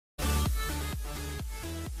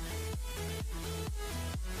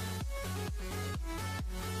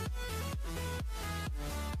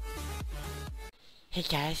Hey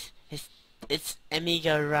guys, it's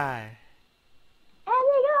Amigo Rar.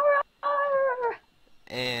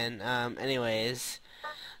 And anyways,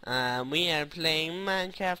 we are playing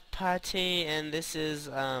Minecraft Party, and this is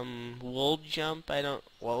Wool Jump.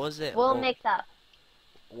 What was it? We'll mix up.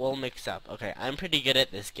 Wool Mix Up. Okay, I'm pretty good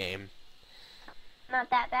at this game. Not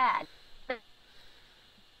that bad.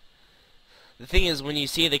 The thing is, when you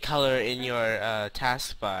see the color in your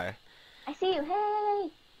taskbar, I see you. Hey.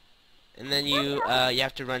 and then you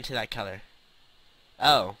have to run to that color.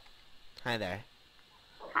 Oh, hi there.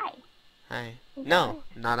 Hi. Hi. No,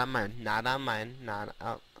 not on mine. Not on mine. Not.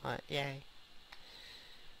 Oh, yay.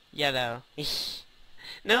 Yellow.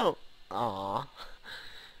 No. Aw.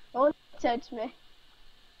 Don't touch me.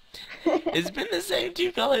 It's been the same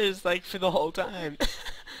two colors like for the whole time.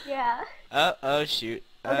 Yeah. Oh shoot.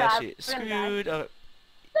 Oh God, Shoot. we're gonna die. Screwed. Oh,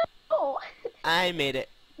 Oh. I made it.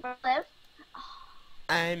 Live.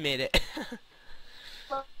 I made it.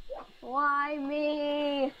 Why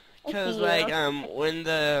me? I Cause see like you. when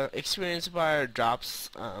the experience bar drops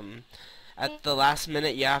at the last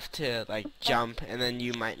minute you have to like jump and then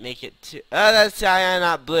you might make it to. Oh, that's cyan,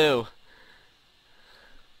 not blue.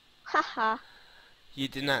 Haha. You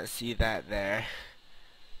did not see that there.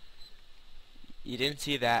 You didn't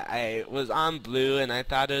see that. I was on blue and I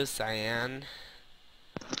thought it was cyan.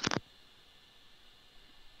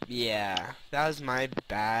 Yeah, that was my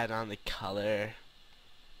bad on the color.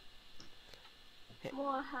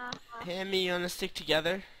 Hey, Emmy, you wanna stick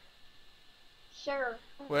together? Sure.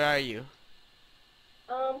 Where are you?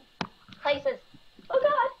 Places. Oh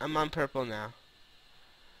God. I'm on purple now.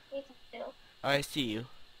 Me too. Oh, I see you.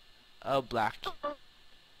 Oh, black. Oh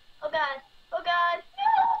God. Oh God.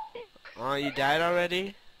 No. Oh, you died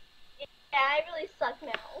already? Yeah, I really suck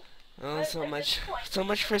now. Oh, so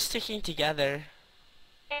much for sticking together.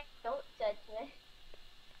 Don't judge me.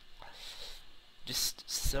 Just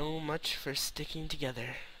so much for sticking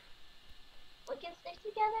together. We can stick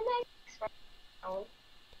together next round.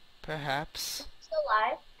 Perhaps. Still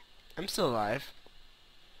alive. I'm still alive.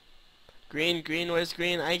 Green, where's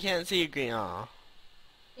green? I can't see green. Aw.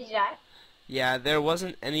 Did you die? Yeah, there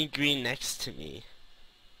wasn't any green next to me.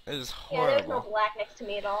 It was Yeah, there's no horrible. black next to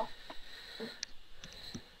me at all.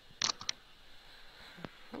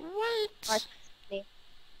 What?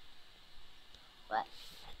 What?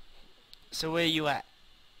 So where are you at?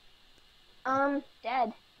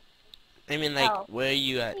 Dead. I mean, like, Oh. where are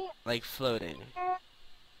you at? Like, floating.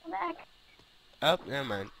 Come back. Oh, never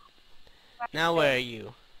mind. Now where are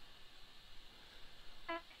you?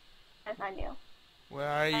 I find you. Where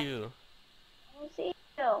are you? I don't see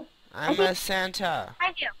you. I'm a Santa.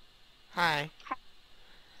 Find you. Hi.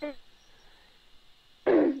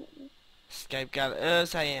 Skype got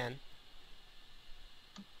cyan.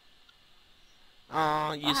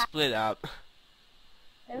 Oh, you split up.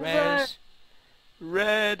 Red.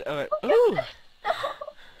 Red. Oh, ooh.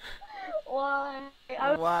 Why?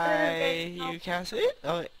 Why you cast it?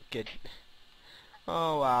 Oh, good.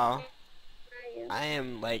 Oh wow. I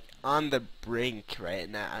am like on the brink right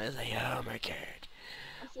now. I was like, oh my god.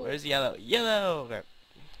 Where's yellow? Yellow. Okay.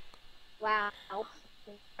 Wow.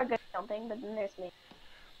 We're good at something, but then there's me.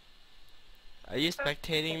 Are you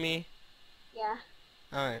spectating me? Yeah.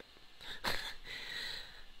 Alright.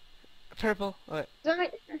 Purple. Alright.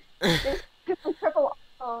 There's purple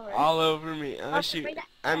all over. All over me. Oh shoot.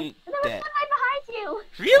 I'm And there was dead. one right behind you.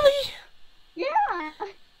 Really? Yeah.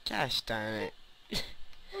 Gosh darn it.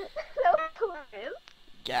 That was hilarious.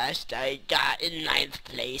 Gosh, I got in 9th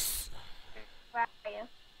place. Where are you?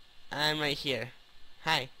 I'm right here.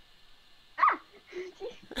 Hi. Ah!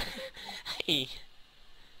 Hey.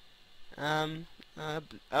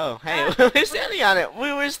 Oh, hey, we're standing on it.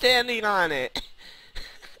 We were standing on it.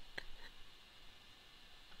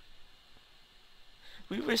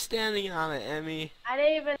 We were standing on it, Emmy. I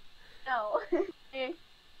didn't even know.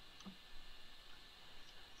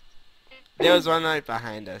 There was one right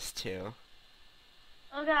behind us, too.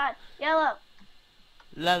 Oh God, yellow.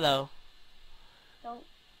 Lello. Don't.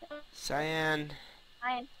 Cyan.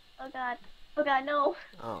 Iron. Oh God. Oh God, no.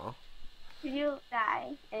 Oh. Did you die?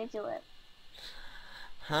 And did you live?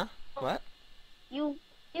 Huh? What? You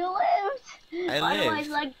lived. I Why do I lived.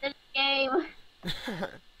 like this game?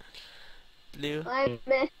 Blue. I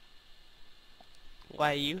missed.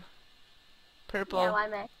 Why you? Purple. Yeah, I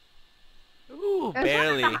missed. Ooh, There's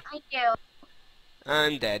barely. one behind you.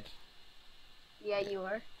 I'm dead. Yeah, you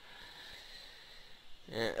were.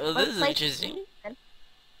 Yeah, well, What this is place interesting.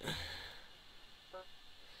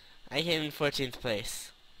 I came in 14th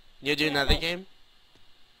place. You'll do another game?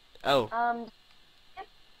 Oh, Um,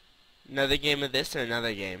 another game of this or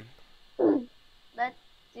another game? let's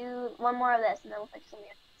do one more of this, and then we'll fix something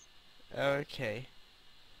else. Okay.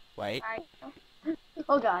 White. Alright.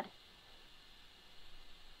 Oh god.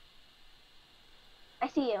 I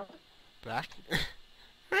see you. Black.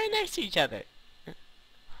 Right next to each other.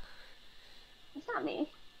 It's not me.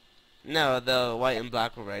 No, the white and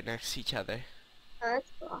black were right next to each other. Oh,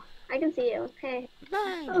 that's cool. I can see you. Hey.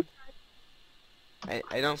 Mine.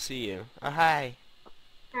 I don't see you. Oh, hi.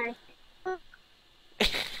 Hi.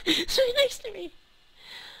 It's right next to me.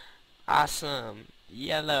 Awesome.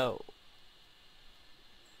 Yellow.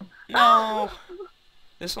 No.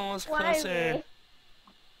 This one was Why closer. me?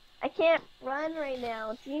 I can't run right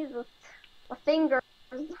now. Jesus. My fingers.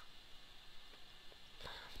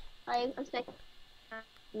 I'm sick.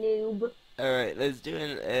 Noob. Alright, let's do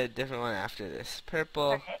a different one after this.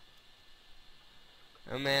 Purple. Okay.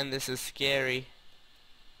 Oh man, this is scary.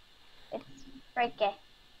 It's freaky.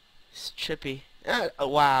 It's trippy. Oh,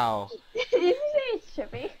 wow. Did you say it's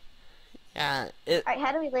trippy? Yeah, it, Alright,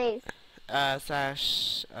 how do we leave?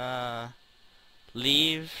 slash,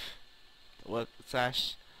 leave, what,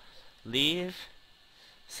 slash, leave,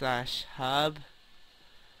 slash, hub.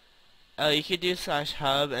 Oh, you could do slash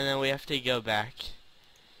hub, and then we have to go back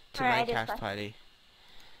to Alright, I did Minecraft slash. Party.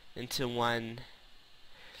 Into one.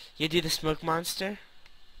 You do the smoke monster?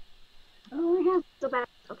 Oh my god, so bad.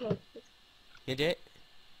 Okay, You did?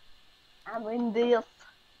 I'm in this.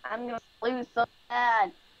 I'm gonna lose so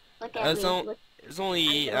bad. Look at me. Look, It's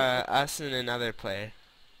only us and another player.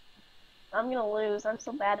 I'm gonna lose. I'm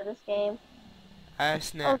so bad at this game. I Oh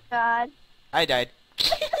snap. god. I died.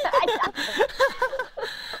 I died.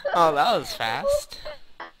 Oh, that was fast.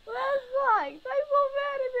 That sucks. I'm so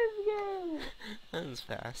bad at this game. That was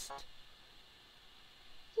fast.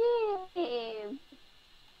 Jeez.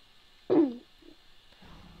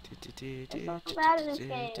 I'm so bad at this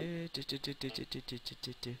game.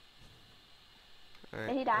 Alright,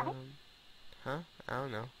 Did he die? huh? I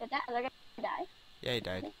don't know. Did that other guy die? Yeah, he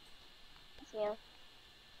died. That's you.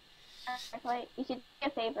 Actually, you should do me a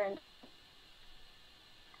favor and...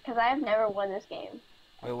 Because I have never won this game.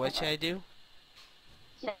 Wait, what should I do?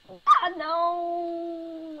 Ah,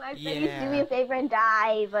 no! I said you should do me a favor and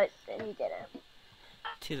die, but then you didn't.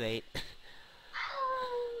 Too late.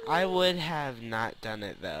 I would have not done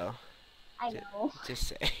it though. I know. Just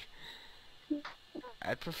say.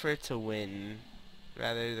 I'd prefer to win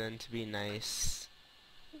rather than to be nice.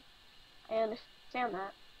 I understand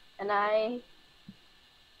that. And I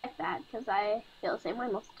like that, because I feel the same way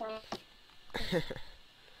most of the time.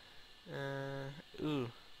 Ooh.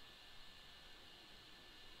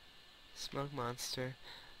 Smoke monster.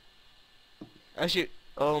 Oh shoot.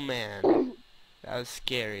 Oh man. That was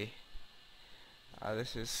scary. Oh,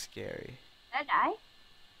 this is scary. Did I die?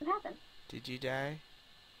 What happened? Did you die?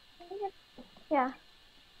 Yeah.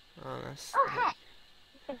 Oh, that's... Oh, hey!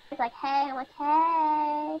 It's like, hey, I'm like,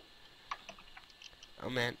 hey! Oh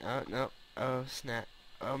man. Oh, no. Oh, snap.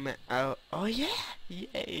 Oh man. Oh, oh yeah!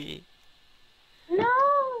 Yay!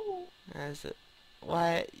 No! That's it.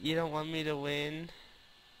 What? You don't want me to win?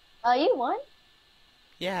 Oh, you won?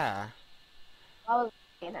 Yeah. I was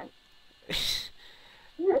okay then.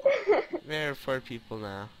 There are 4 people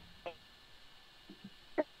now.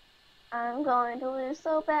 I'm going to lose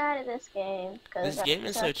so bad at this game. This game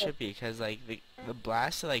is so trippy because like the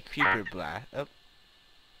blasts are like creeper blast. Oh,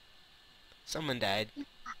 someone died.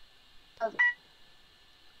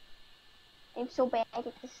 I'm so bad at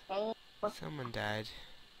this game. Someone died.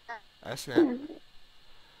 Oh snap.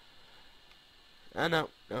 Oh no,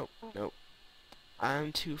 nope, nope.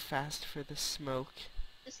 I'm too fast for the smoke.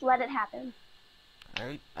 Just let it happen.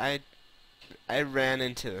 I ran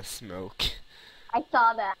into the smoke. I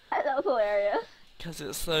saw that. That was hilarious. Cause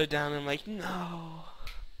it slowed down. I'm like, no.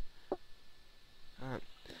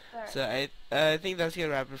 So I think that's gonna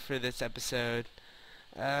wrap it for this episode.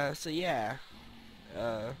 So yeah.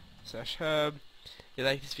 Slash hub. If you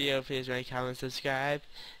like this video, please rate, comment, subscribe.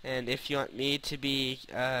 And if you want me to be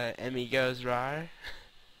Emmy Goes Rar.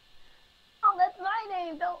 Oh, that's my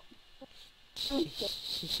name. Don't.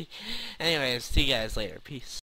 Anyways, see you guys later. Peace.